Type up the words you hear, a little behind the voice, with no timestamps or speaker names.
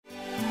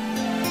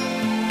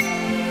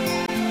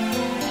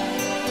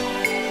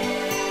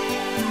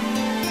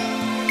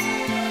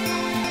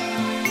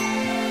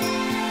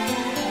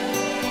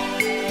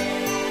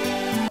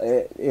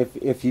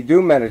if you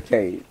do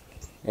meditate,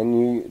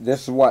 and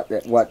this is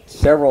what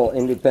several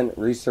independent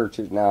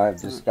researchers now have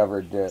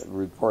discovered,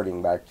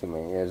 reporting back to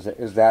me,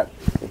 is that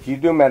if you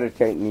do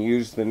meditate and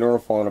use the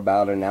Neurophone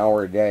about an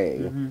hour a day,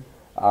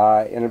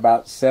 in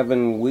about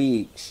 7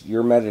 weeks,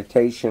 your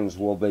meditations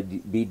will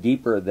be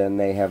deeper than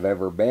they have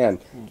ever been.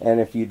 And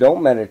if you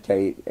don't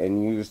meditate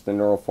and use the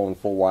Neurophone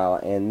for a while,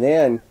 and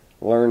then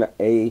learn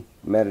a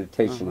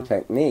meditation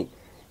technique,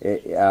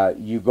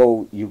 you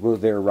go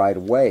there right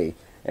away.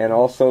 And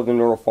also the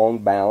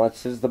Neurophone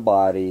balances the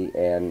body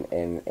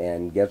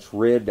and gets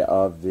rid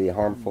of the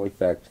harmful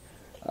effects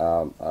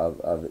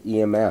of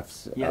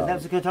EMFs. Yeah, that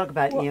was going to talk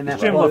about EMF.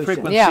 Extreme low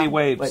frequency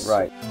waves.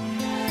 Right.